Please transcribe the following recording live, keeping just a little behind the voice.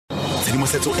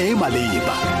tshedimosetso e e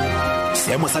maleba,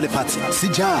 seemo sa lefatshe se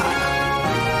jang,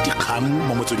 dikgang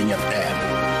mo Motsweding FM,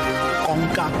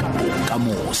 konka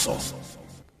bokamoso.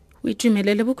 O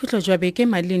itumelele bokhutlo jwa beke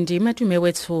malindi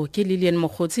matumewetsho ke Lillian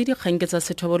Mogotsi dikgang tsa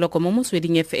Sethoboloko mo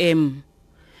Motsweding FM.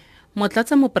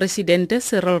 Motlatsa mopresidente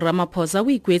Cyril Ramaphosa o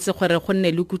ikuetse gore go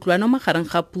nne le kutlwano magareng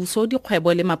ga puso,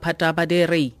 dikgwebo le maphata a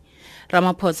badiri.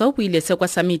 Ramaphosa o buile se kwa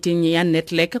summiting ya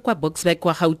Network kwa Boksburg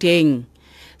kwa Gauteng.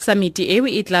 Samiti eo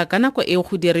e tla ka nako eo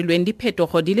go dirilweng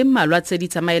diphetogo di le mmalwa tse di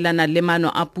tsamaelana le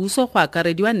maano a puso go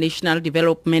akarediwa National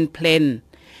Development Plan,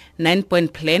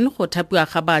 9-point plan go thapiwa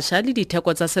ga bašwa le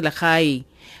ditheko tsa selegae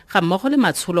ga mmogo le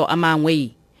matsholo a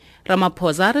mangwe.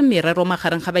 Ramaphosa a re merero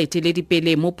magareng ga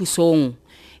baeteledipele mo pusong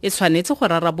e tshwanetse go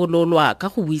rarabololwa ka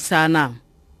go buisana.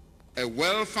 A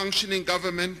well-functioning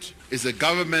government is a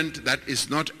government that is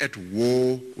not at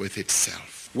war with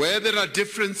itself. Where there are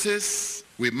differences,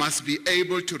 we must be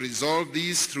able to resolve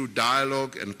these through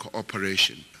dialogue and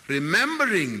cooperation.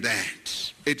 Remembering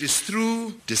that it is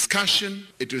through discussion,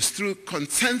 it is through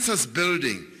consensus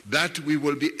building that we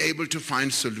will be able to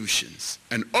find solutions.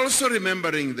 And also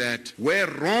remembering that where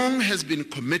wrong has been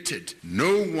committed,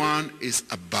 no one is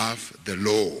above the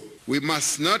law. We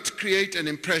must not create an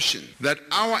impression that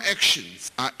our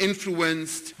actions are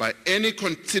influenced by any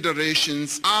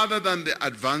considerations other than the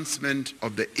advancement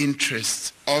of the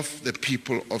interests of the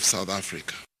people of South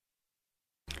Africa.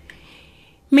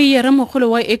 Meyera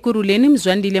mogolo wa Ekurhuleni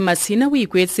Mzwandile Masina o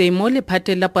ikuetse mo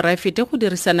lephateng la poraefete go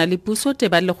dirisana le puso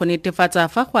teba le go netefatsa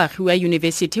fa go agiwa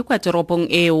University kwa teropong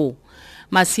eo.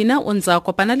 Masina o ntse a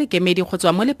kopana le kemedi go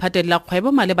tswa mo lephateng la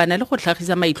kgwebo malebana le go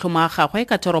tlhagisa maitlhomo a gagwe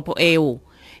ka teropo eo.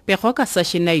 Begoka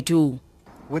Sashinaidu.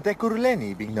 With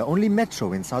Ekurhuleni being the only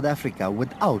metro in South Africa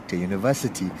without a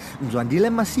university,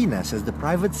 Mzwandile Masina says the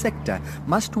private sector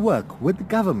must work with the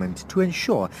government to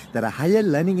ensure that a higher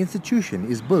learning institution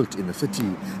is built in the city.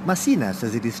 Masina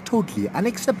says it is totally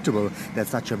unacceptable that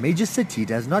such a major city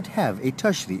does not have a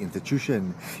tertiary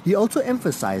institution. He also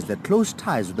emphasized that close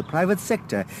ties with the private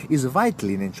sector is vital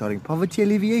in ensuring poverty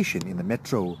alleviation in the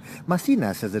metro.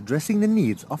 Masina says addressing the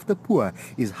needs of the poor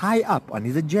is high up on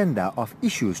his agenda of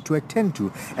issues to attend to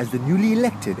as the newly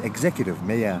elected executive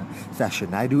mayor. Sasha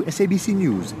Naidu, SABC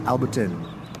News, Alberton.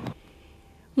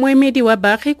 Moemedi wa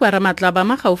baagi kwa Ramatlaba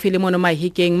magaufi le mono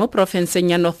Mahikeng mo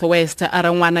profenseng ya Northwest a re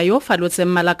ngwana yo falotseng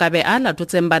malakabe a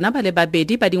latotseng bana ba le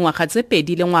babedi ba dingwaga tse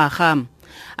pedi le ngwaga.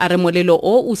 A re molelo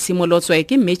o simolotswe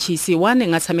ke metšhisi wa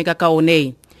neng a tshameka ka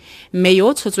one. Mme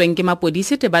yo tshotsweng ke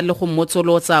mapodisi teba le go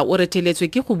mmotsolotsa o reteletswe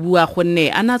ke go bua gonne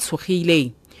a na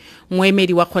tshogile.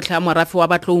 Moemedi wa kgotla morafe wa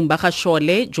batloung ba ga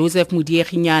Shole Joseph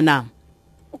Modieginyana.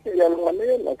 Ya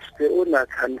ngwane la tse o na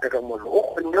tshameka ka mollo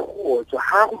o kgonne go tswa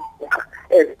ha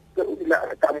o dila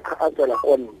ka a tswela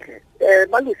kontle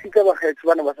ba losika ba gaetso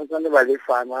bana ba satsane ba le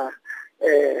fana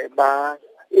ba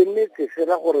emetse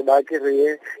fela gore ba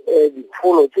kry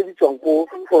dipholo tse di tswang ko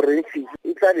forensic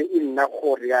e tla be e nna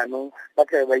gore yaanong ba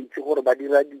tla ba itse gore ba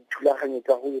dira dithulaganyo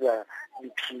tsa go dira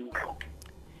diphilo.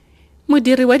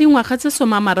 Modiri wa dingwaga tse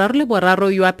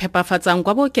 33 yo a phepafatsang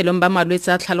kwa bookelong ba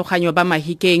malwetse a tlhaloganyo ba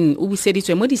Mahikeng o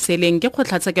buseditswe mo diseleng ke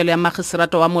kgotlatshekelo ya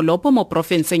magistrato wa Molopo mo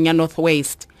profenseng ya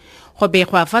Northwest. Go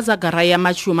begwa fa Zagaraya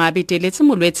Machuma a beteletse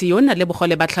molwetse yo na le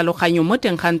bogole ba tlhaloganyo mo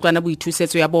teng ga ntlwana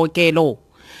boithusetso ya bookelo.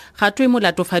 Gatwe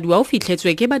molatofadiwa o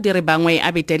fitlhetswe ke badiri bangwe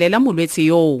a betelela molwetse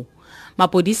yo.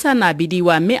 Mapodisa na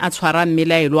bidiwa mme a tshwara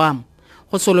mmelaelwa.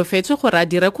 Go solofetswe gore a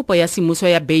dire kopo ya semmuso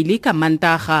ya Bailey ka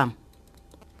Mantaga.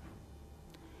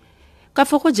 Ka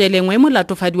fogo jelengwe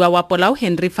molatofadiwa wa Polao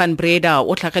Henry van Breda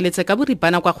o tlhageletse ka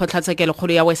boripana kwa kgotlatshekelo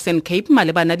kgolo ya Western Cape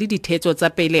malebana le dithetso tsa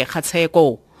pele ga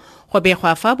tsheko. Go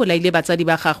begwa fa bolaile batsadi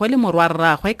ba gagwe le morwa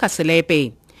rraagwe ka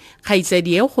selepe.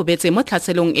 Kgaitsedi eo go betse mo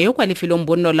tlhaselong eo kwa lefelong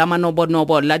bonno la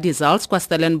manobonobo la Dizals kwa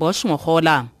Stellenbosch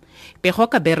Ngogola.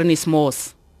 Begoka Bernice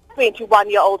Moss.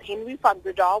 21-year-old Henry van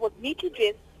Breda was neatly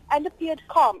dressed and appeared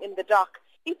calm in the dock.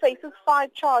 He faces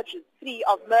 5 charges, 3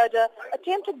 of murder,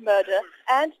 attempted murder,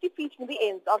 and defeating the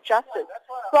ends of justice.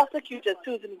 Prosecutor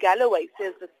Susan Galloway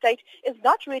says the state is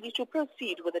not ready to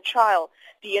proceed with the trial.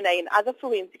 DNA and other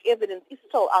forensic evidence is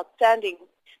still outstanding.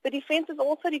 The defense has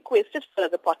also requested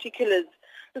further particulars.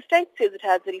 The state says it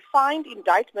has a refined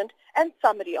indictment and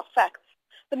summary of facts.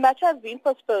 The matter has been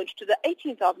postponed to the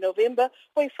 18th of November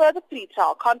for a further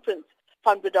pre-trial conference.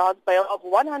 Van Breda's bail of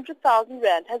 100,000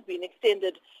 rand has been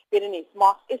extended. Berenice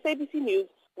Moss, SABC News,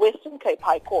 Western Cape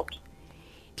High Court.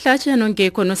 Tlajanong ke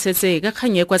konosetse ka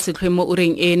kganye kwa setlhwe mo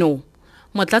ureng eno.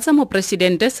 Motlatsa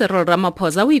mopresidente Cyril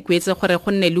Ramaphosa o ikuetse gore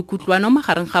go nne le kutlwano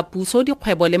magareng ga puso,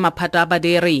 dikgwebo le maphata a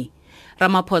badiri.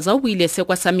 Ramaphosa o buile se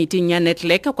kwa summiting ya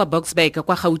Network kwa Boksburg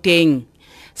kwa Gauteng.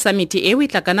 Samiti eo e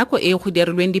tla ka nako e go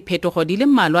dirilweng diphetogo di le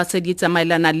mmalwa tse di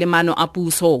tsamaelanang le maano a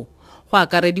puso, go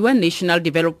akarediwa National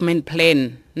Development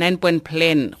Plan, 9-point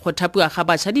plan, go thapiwa ga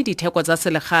batšha le ditheko tsa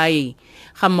selegae,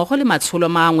 ga mmogo le matsholo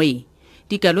mangwe.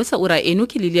 Dikalo tsa ura eno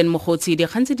ke Lillian Mogotsi,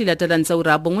 dikgang tse di latelang tsa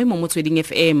ura bongwe mo Motsweding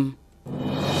FM.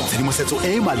 Tshedimosetso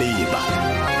e e maleba,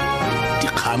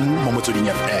 dikgang mo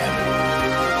Motsweding FM,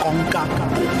 konka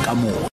bokamoso.